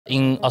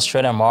In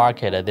Australian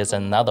market, there's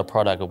another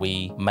product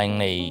we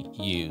mainly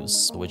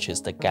use, which is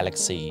the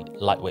Galaxy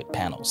lightweight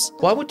panels.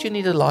 Why would you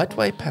need a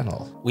lightweight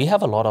panel? We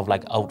have a lot of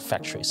old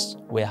factories,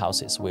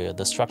 warehouses where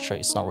the structure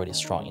is not really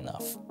strong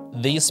enough.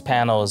 These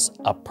panels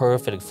are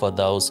perfect for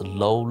those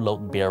low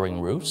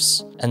load-bearing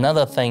roofs.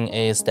 Another thing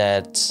is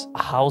that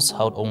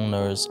household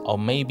owners or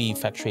maybe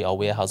factory or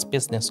warehouse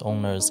business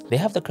owners, they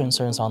have the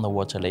concerns on the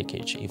water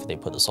leakage if they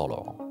put the solar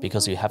on,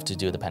 because you have to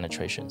do the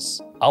penetrations.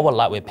 Our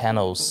lightweight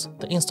panels,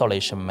 the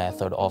installation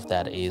method of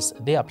that is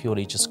they are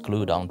purely just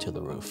glued onto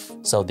the roof.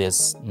 So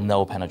there's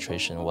no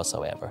penetration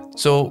whatsoever.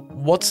 So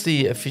what's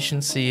the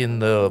efficiency in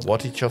the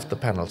wattage of the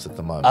panels at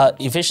the moment?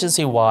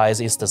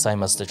 Efficiency-wise, it's the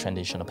same as the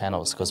traditional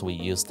panels because we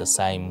use the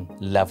same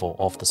level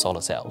of the solar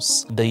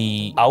cells.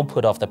 The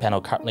output of the panel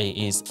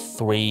currently is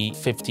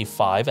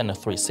 355 and a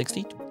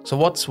 360. So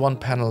what's one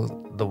panel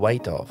the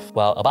weight of?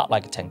 Well, about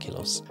 10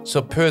 kilos.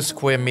 So per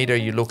square meter,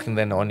 you're looking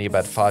then only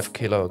about 5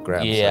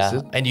 kilograms, Yeah.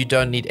 is it? And you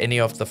don't need any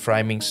of the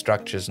framing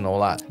structures and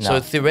all that. No. So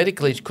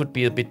theoretically, it could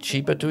be a bit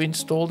cheaper to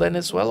install then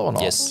as well, or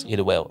not? Yes,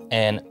 it will.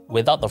 And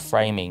without the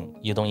framing,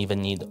 you don't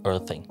even need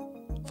earthing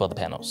for the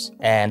panels.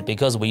 And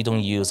because we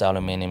don't use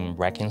aluminum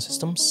racking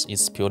systems,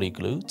 it's purely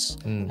glued.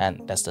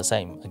 And that's the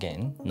same.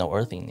 Again, no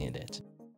earthing needed.